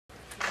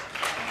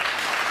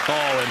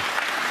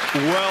Oh,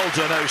 and well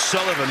done,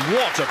 O'Sullivan.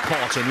 What a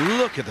pot, and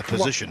look at the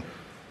position.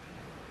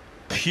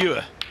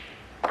 Pure.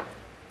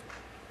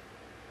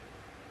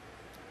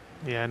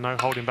 Yeah, no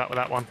holding back with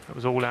that one. It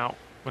was all out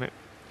when it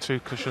 2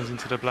 cushions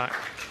into the black.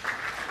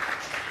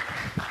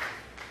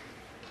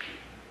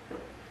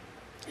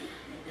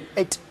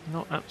 8.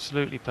 Not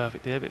absolutely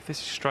perfect here, but if this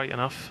is straight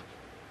enough,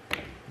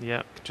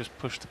 yeah, just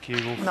push the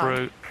cue ball 9.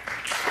 through.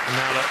 And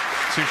now look,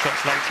 2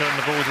 shots later, and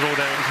the balls are all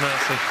there at his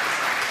mercy.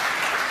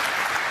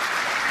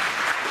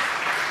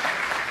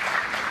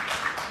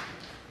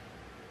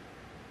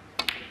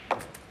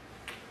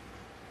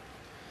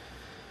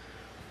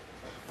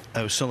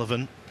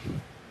 O'Sullivan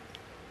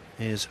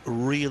is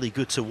really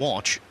good to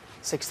watch.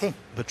 16.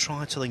 But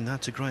try telling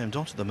that to Graeme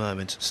Dott at the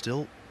moment.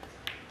 Still,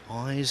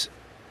 eyes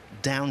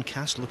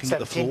downcast, looking 17. at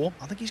the floor.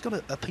 I think he's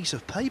got a piece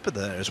of paper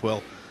there as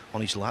well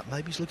on his lap.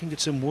 Maybe he's looking at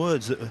some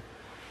words that are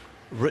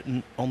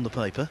written on the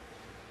paper.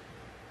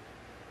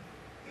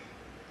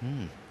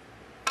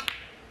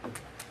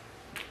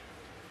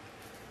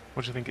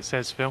 What do you think it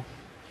says, Phil?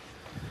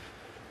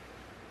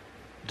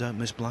 Don't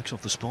miss blacks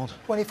off the spot.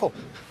 24.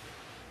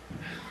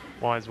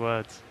 Wise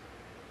words.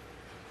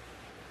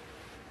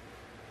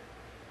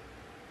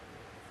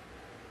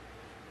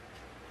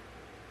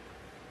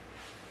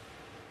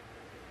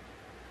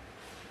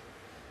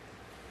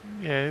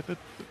 Yeah, the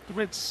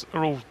reds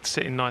are all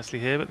sitting nicely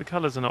here, but the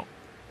colours are not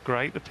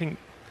great. The pink,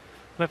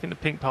 I don't think the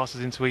pink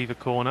passes into either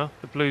corner.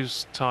 The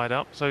blue's tied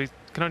up, so he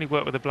can only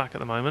work with the black at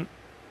the moment.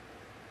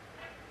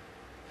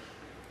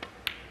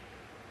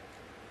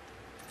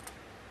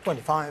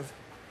 25.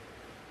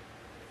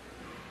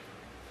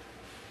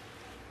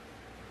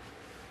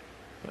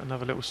 Got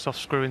another little soft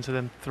screw into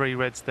them 3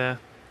 reds there.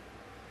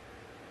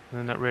 And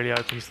then that really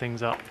opens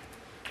things up.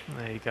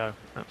 There you go.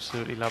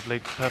 Absolutely lovely.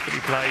 Perfectly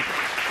played.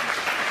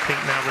 Pink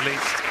now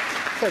released.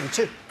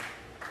 32.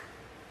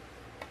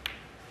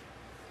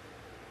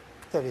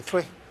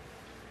 33.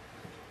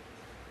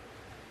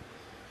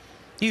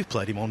 You've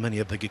played him on many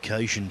a big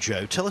occasion,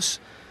 Joe. Tell us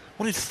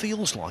what it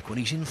feels like when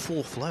he's in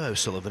full flow,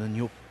 O'Sullivan, and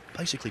you're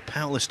basically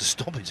powerless to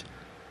stop it.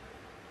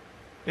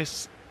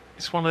 It's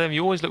one of them.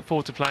 You always look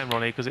forward to playing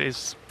Ronnie because it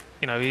is,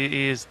 you know,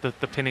 he is the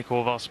pinnacle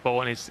of our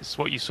sport, and it's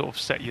what you sort of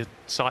set your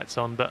sights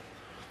on. But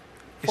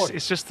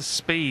it's just the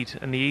speed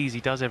and the ease he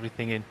does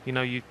everything in. You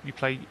know, you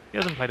play. He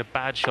hasn't played a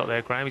bad shot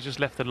there, Graeme. He just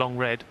left the long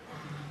red,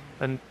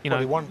 and you know,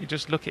 you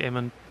just look at him,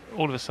 and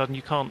all of a sudden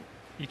you can't.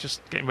 You're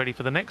just getting ready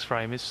for the next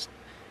frame. It's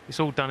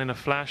all done in a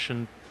flash,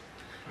 and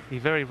he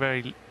very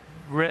rarely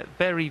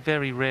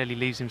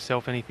leaves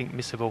himself anything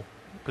missable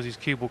because his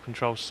cue ball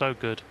control's so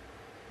good.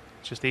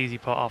 It's just easy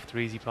part after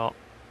easy part.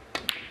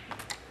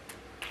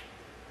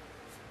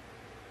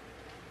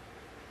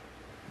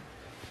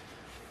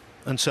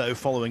 And so,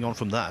 following on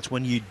from that,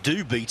 when you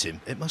do beat him,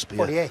 it must be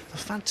a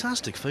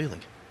fantastic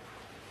feeling.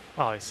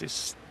 Oh,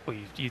 well,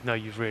 you know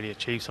you've really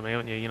achieved something,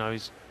 haven't you? You know,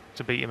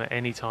 to beat him at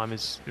any time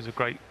is a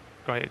great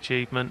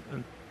achievement.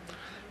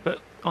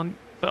 But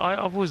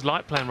I've always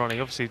liked playing Ronnie.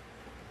 Obviously,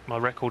 my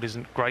record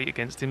isn't great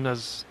against him,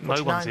 as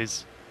no one's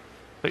is.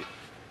 But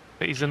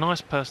he's a nice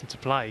person to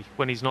play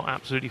when he's not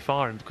absolutely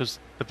firing, because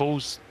the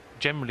balls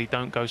generally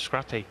don't go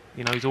scrappy.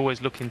 You know, he's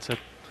always looking to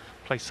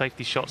play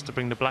safety shots to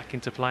bring the black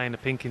into play and the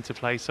pink into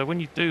play. So when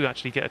you do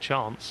actually get a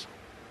chance,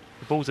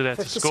 the balls are there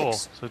 56. to score.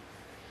 So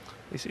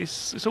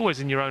it's always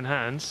in your own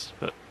hands,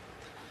 but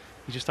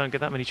you just don't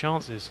get that many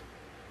chances.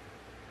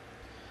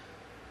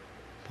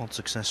 Pod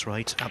success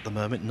rate at the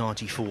moment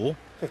 94.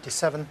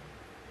 57.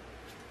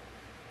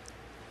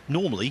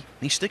 Normally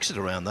he sticks it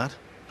around that.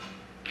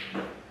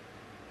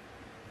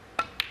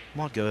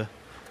 Might go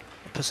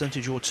a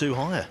percentage or 2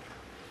 higher.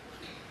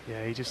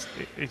 Yeah, he just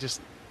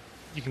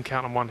you can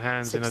count on one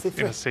hand in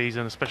a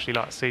season, especially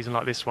like a season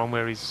like this one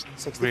where he's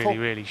 64.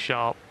 really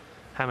sharp.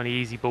 How many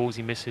easy balls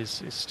he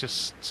misses, it's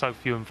just so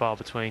few and far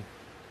between.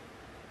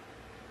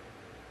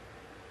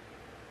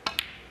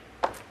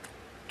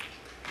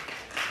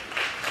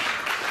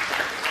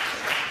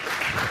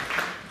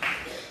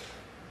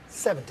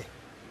 $70.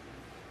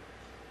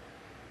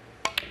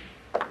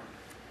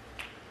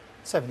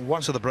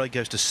 71. So the break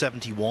goes to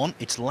 71.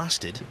 It's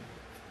lasted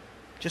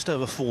just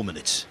over 4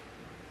 minutes.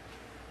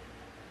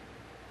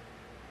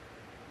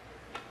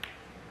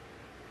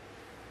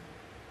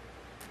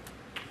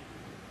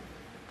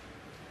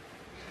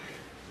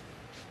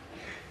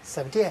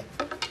 $78.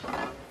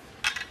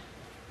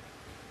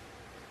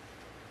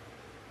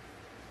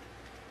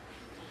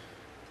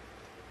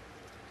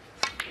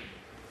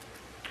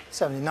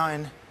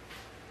 79.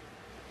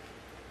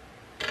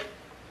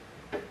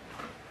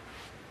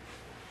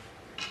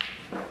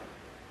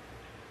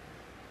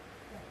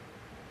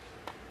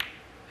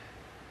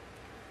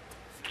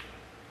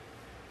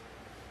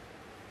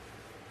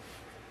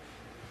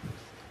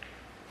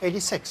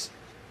 86.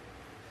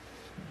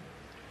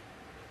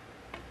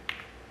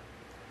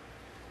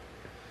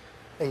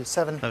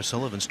 87.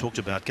 O'Sullivan's talked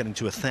about getting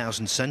to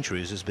 1,000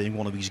 centuries as being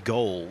one of his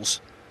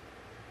goals.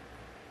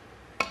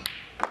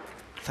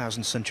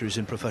 1,000 centuries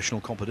in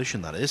professional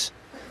competition, that is.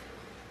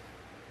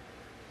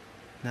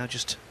 Now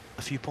just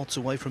a few pots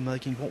away from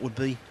making what would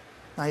be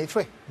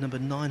 93. number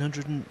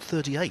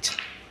 938.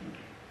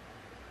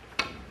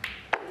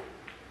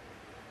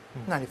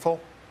 94.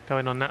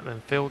 Going on that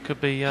then, Phil,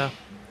 could be,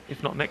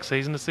 if not next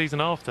season, the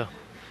season after.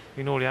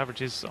 You know, the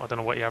averages, I don't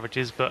know what he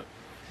averages, but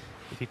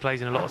if he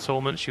plays in a lot of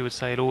tournaments, you would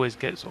say it always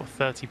gets sort of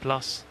 30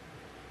 plus.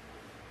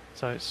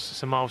 So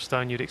it's a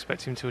milestone you'd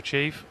expect him to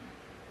achieve.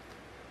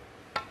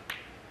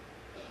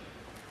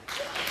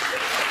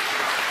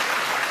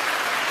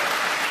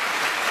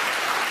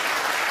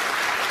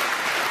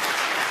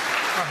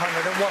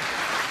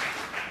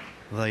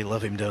 101. They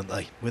love him, don't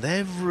they? With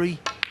every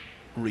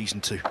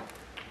reason to.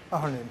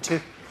 102.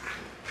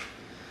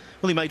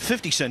 Well, he made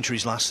 50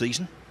 centuries last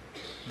season.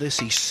 This,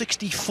 he's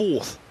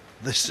 64th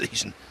this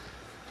season.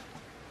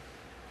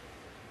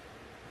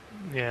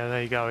 Yeah,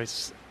 there you go.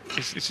 It's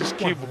just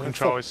cue ball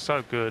control is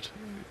so good.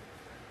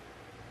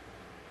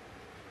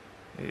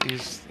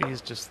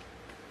 He's just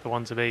the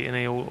one to beat, and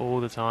he all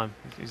the time.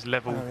 His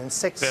level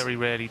 106. very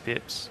rarely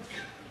dips.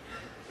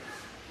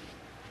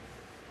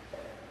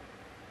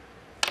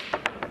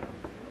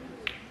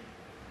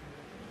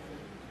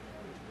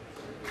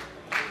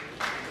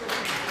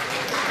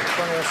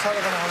 Ronnie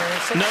O'Sullivan,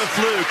 106. No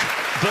fluke,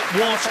 but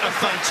what a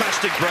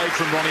fantastic break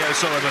from Ronnie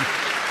O'Sullivan.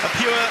 A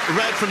pure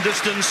red from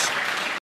distance.